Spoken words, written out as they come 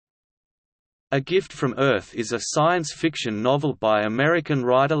A Gift from Earth is a science fiction novel by American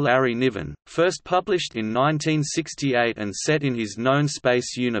writer Larry Niven, first published in 1968 and set in his known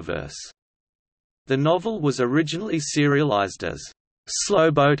space universe. The novel was originally serialized as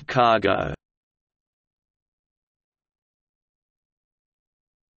Slowboat Cargo.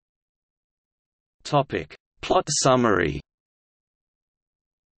 Plot summary.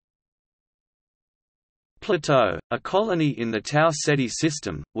 Plateau, a colony in the Tau Ceti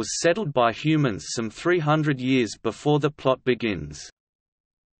system, was settled by humans some 300 years before the plot begins.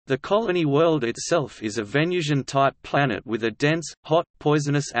 The colony world itself is a Venusian-type planet with a dense, hot,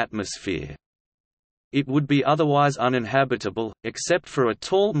 poisonous atmosphere. It would be otherwise uninhabitable, except for a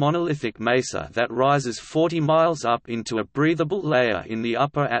tall monolithic mesa that rises 40 miles up into a breathable layer in the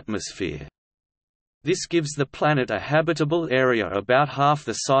upper atmosphere. This gives the planet a habitable area about half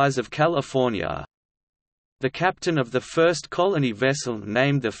the size of California. The captain of the first colony vessel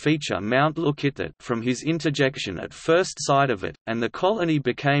named the feature Mount Lukithat from his interjection at first sight of it, and the colony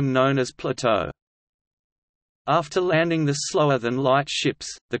became known as Plateau. After landing the slower-than-light ships,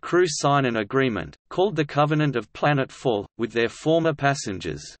 the crew sign an agreement, called the Covenant of Planetfall, with their former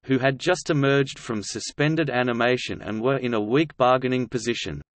passengers, who had just emerged from suspended animation and were in a weak bargaining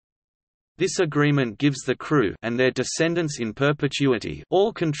position. This agreement gives the crew and their descendants in perpetuity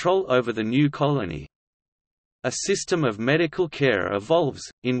all control over the new colony. A system of medical care evolves,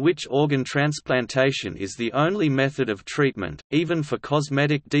 in which organ transplantation is the only method of treatment, even for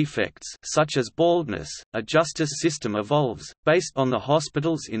cosmetic defects such as baldness. A justice system evolves, based on the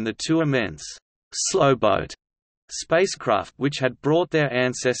hospitals in the two immense Slowboat spacecraft which had brought their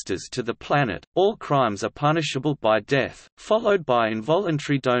ancestors to the planet. All crimes are punishable by death, followed by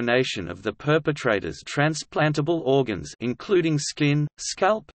involuntary donation of the perpetrator's transplantable organs including skin,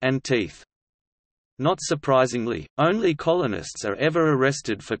 scalp, and teeth. Not surprisingly, only colonists are ever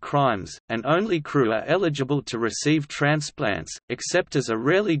arrested for crimes, and only crew are eligible to receive transplants, except as a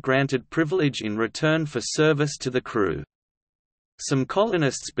rarely granted privilege in return for service to the crew. Some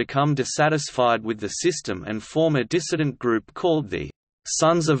colonists become dissatisfied with the system and form a dissident group called the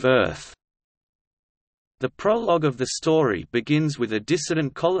Sons of Earth. The prologue of the story begins with a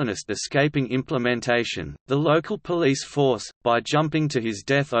dissident colonist escaping implementation, the local police force, by jumping to his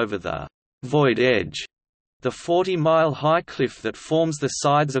death over the Void Edge, the 40-mile-high cliff that forms the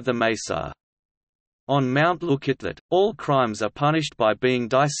sides of the mesa. On Mount Lukithat, all crimes are punished by being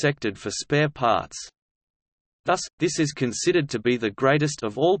dissected for spare parts. Thus, this is considered to be the greatest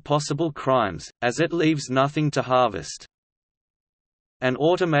of all possible crimes, as it leaves nothing to harvest. An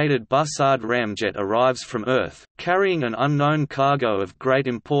automated Bussard ramjet arrives from Earth, carrying an unknown cargo of great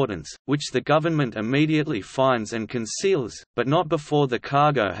importance, which the government immediately finds and conceals, but not before the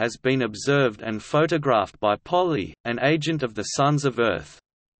cargo has been observed and photographed by Polly, an agent of the Sons of Earth.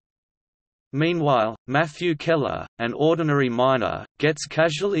 Meanwhile, Matthew Keller, an ordinary miner, gets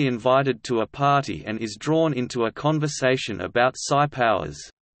casually invited to a party and is drawn into a conversation about psi powers.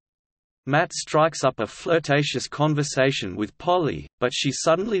 Matt strikes up a flirtatious conversation with Polly, but she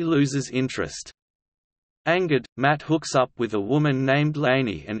suddenly loses interest. Angered, Matt hooks up with a woman named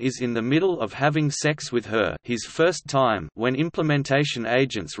Lainey and is in the middle of having sex with her, his first time, when implementation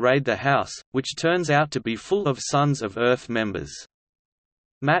agents raid the house, which turns out to be full of Sons of Earth members.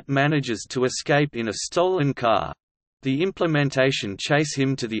 Matt manages to escape in a stolen car. The implementation chase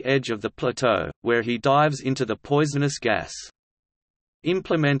him to the edge of the plateau, where he dives into the poisonous gas.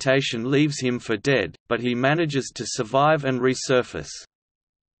 Implementation leaves him for dead, but he manages to survive and resurface.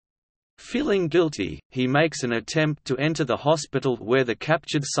 Feeling guilty, he makes an attempt to enter the hospital where the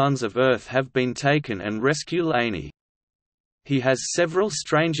captured Sons of Earth have been taken and rescue Lainey. He has several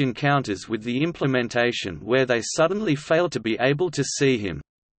strange encounters with the implementation where they suddenly fail to be able to see him.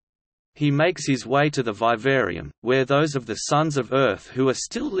 He makes his way to the vivarium, where those of the Sons of Earth who are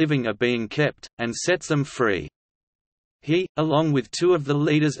still living are being kept, and sets them free. He, along with two of the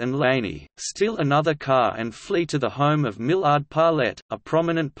leaders and Lainey, steal another car and flee to the home of Millard Parlett, a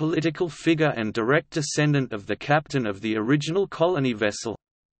prominent political figure and direct descendant of the captain of the original colony vessel.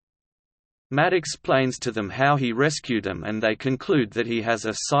 Matt explains to them how he rescued them and they conclude that he has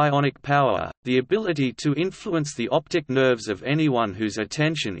a psionic power, the ability to influence the optic nerves of anyone whose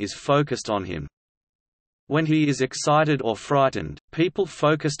attention is focused on him. When he is excited or frightened, people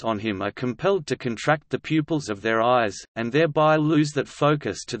focused on him are compelled to contract the pupils of their eyes, and thereby lose that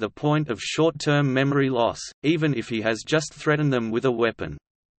focus to the point of short-term memory loss, even if he has just threatened them with a weapon.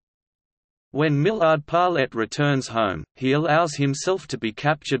 When Millard Parlett returns home, he allows himself to be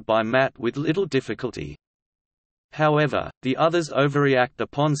captured by Matt with little difficulty. However, the others overreact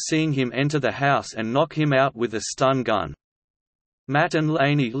upon seeing him enter the house and knock him out with a stun gun. Matt and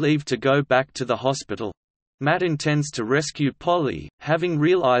Laney leave to go back to the hospital. Matt intends to rescue Polly, having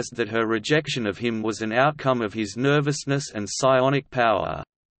realized that her rejection of him was an outcome of his nervousness and psionic power.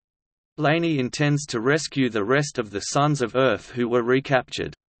 Laney intends to rescue the rest of the Sons of Earth who were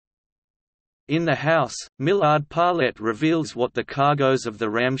recaptured. In the house, Millard Parlett reveals what the cargoes of the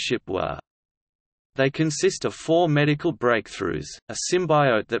ram ship were. They consist of 4 medical breakthroughs, a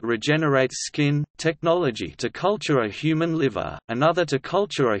symbiote that regenerates skin, technology to culture a human liver, another to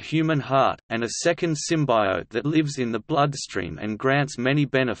culture a human heart, and a second symbiote that lives in the bloodstream and grants many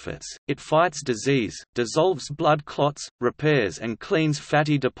benefits. It fights disease, dissolves blood clots, repairs and cleans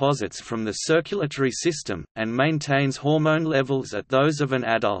fatty deposits from the circulatory system, and maintains hormone levels at those of an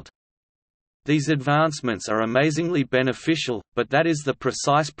adult. These advancements are amazingly beneficial, but that is the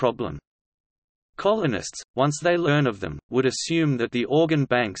precise problem. Colonists, once they learn of them, would assume that the organ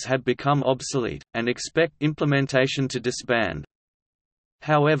banks had become obsolete, and expect implementation to disband.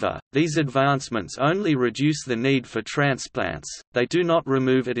 However, these advancements only reduce the need for transplants, they do not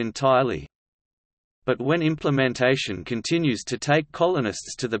remove it entirely. But when implementation continues to take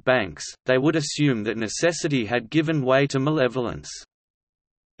colonists to the banks, they would assume that necessity had given way to malevolence.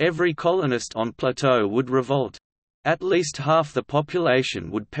 Every colonist on Plateau would revolt. At least half the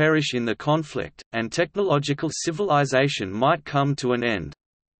population would perish in the conflict, and technological civilization might come to an end.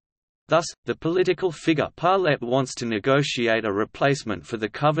 Thus, the political figure Parlett wants to negotiate a replacement for the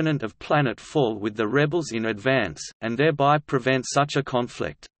Covenant of Planet Fall with the rebels in advance, and thereby prevent such a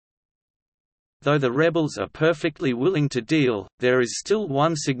conflict. Though the rebels are perfectly willing to deal, there is still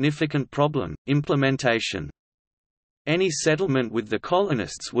one significant problem: implementation. Any settlement with the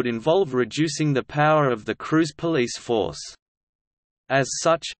colonists would involve reducing the power of the crew's police force. As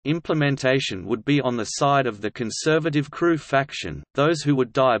such, implementation would be on the side of the conservative crew faction, those who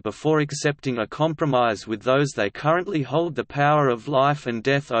would die before accepting a compromise with those they currently hold the power of life and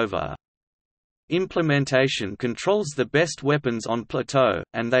death over. Implementation controls the best weapons on Plateau,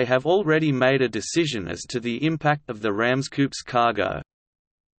 and they have already made a decision as to the impact of the Ramscoop's cargo.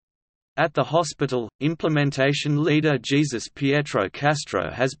 At the hospital, implementation leader Jesus Pietro Castro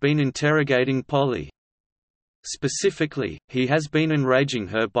has been interrogating Polly. Specifically, he has been enraging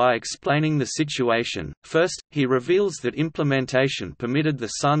her by explaining the situation. First, he reveals that implementation permitted the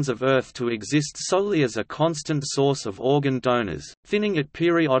Sons of Earth to exist solely as a constant source of organ donors, thinning it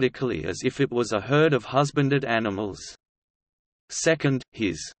periodically as if it was a herd of husbanded animals. Second,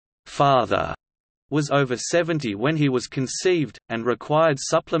 his father was over 70 when he was conceived, and required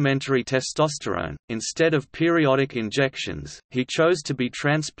supplementary testosterone. Instead of periodic injections, he chose to be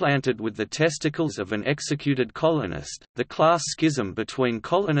transplanted with the testicles of an executed colonist. The class schism between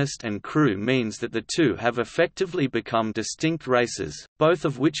colonist and crew means that the two have effectively become distinct races, both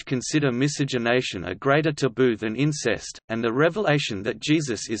of which consider miscegenation a greater taboo than incest, and the revelation that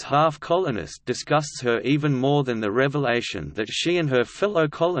Jesus is half colonist disgusts her even more than the revelation that she and her fellow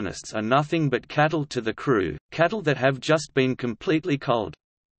colonists are nothing but cattle to the crew, cattle that have just been completely culled.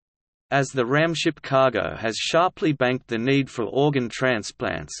 As the ramship cargo has sharply banked the need for organ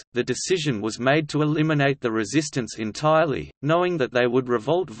transplants, the decision was made to eliminate the resistance entirely, knowing that they would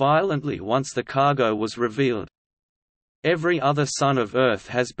revolt violently once the cargo was revealed. Every other Son of Earth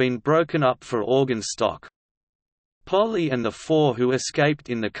has been broken up for organ stock. Polly and the 4 who escaped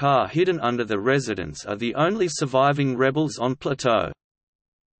in the car hidden under the residence are the only surviving rebels on Plateau.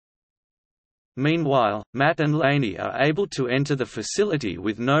 Meanwhile, Matt and Laney are able to enter the facility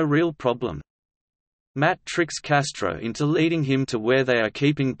with no real problem. Matt tricks Castro into leading him to where they are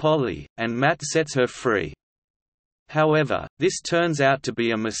keeping Polly, and Matt sets her free. However, this turns out to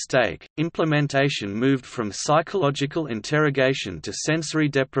be a mistake. Implementation moved from psychological interrogation to sensory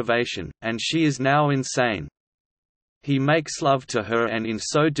deprivation, and she is now insane. He makes love to her and in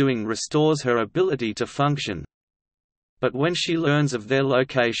so doing restores her ability to function. But when she learns of their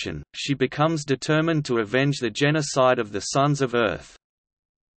location, she becomes determined to avenge the genocide of the Sons of Earth.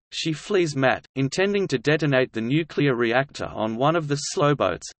 She flees Matt, intending to detonate the nuclear reactor on one of the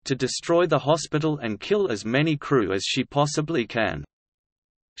slowboats, to destroy the hospital and kill as many crew as she possibly can.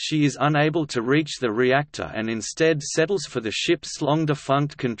 She is unable to reach the reactor and instead settles for the ship's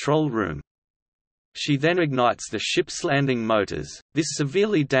long-defunct control room. She then ignites the ship's landing motors. This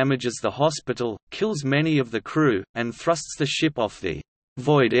severely damages the hospital, kills many of the crew, and thrusts the ship off the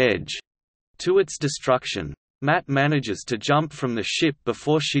void edge to its destruction. Matt manages to jump from the ship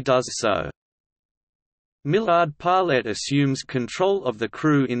before she does so. Millard Parlett assumes control of the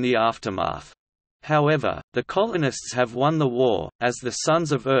crew in the aftermath. However, the colonists have won the war, as the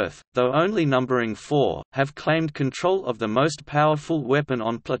Sons of Earth, though only numbering 4, have claimed control of the most powerful weapon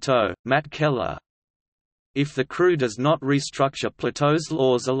on Plateau, Matt Keller. If the crew does not restructure Plato's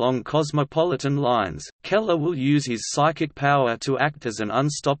laws along cosmopolitan lines, Keller will use his psychic power to act as an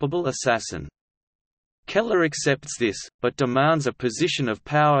unstoppable assassin. Keller accepts this, but demands a position of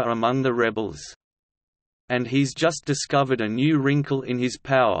power among the rebels. And he's just discovered a new wrinkle in his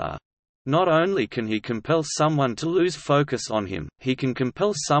power. Not only can he compel someone to lose focus on him, he can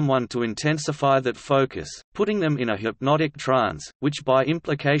compel someone to intensify that focus, putting them in a hypnotic trance, which by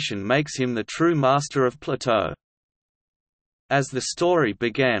implication makes him the true master of Plateau. As the story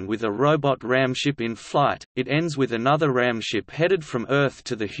began with a robot ramship in flight, it ends with another ramship headed from Earth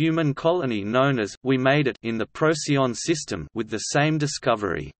to the human colony known as We Made It in the Procyon system with the same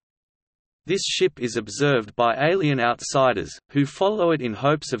discovery. This ship is observed by alien outsiders, who follow it in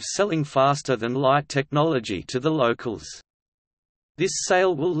hopes of selling faster-than-light technology to the locals. This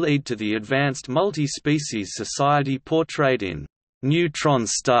sale will lead to the advanced multi-species society portrayed in Neutron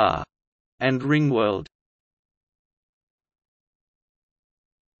Star and Ringworld.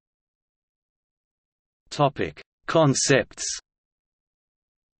 Concepts.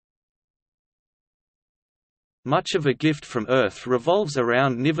 Much of A Gift from Earth revolves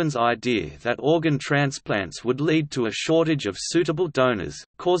around Niven's idea that organ transplants would lead to a shortage of suitable donors,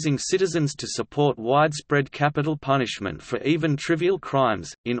 causing citizens to support widespread capital punishment for even trivial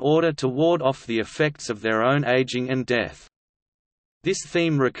crimes, in order to ward off the effects of their own aging and death. This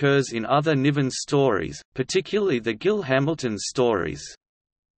theme recurs in other Niven stories, particularly the Gil Hamilton stories.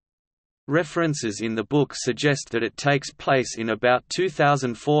 References in the book suggest that it takes place in about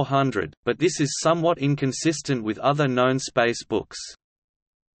 2400, but this is somewhat inconsistent with other known space books.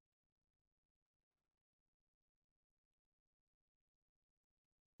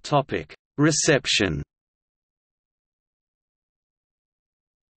 Reception.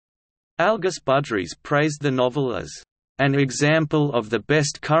 Algis Budrys praised the novel as an example of the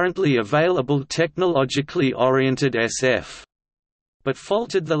best currently available technologically oriented SF, but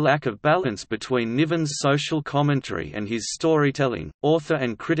faulted the lack of balance between Niven's social commentary and his storytelling. Author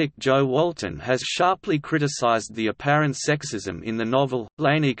and critic Jo Walton has sharply criticized the apparent sexism in the novel.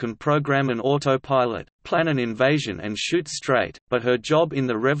 Lainey can program an autopilot, plan an invasion and shoot straight, but her job in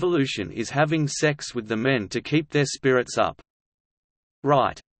the revolution is having sex with the men to keep their spirits up.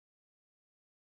 Right.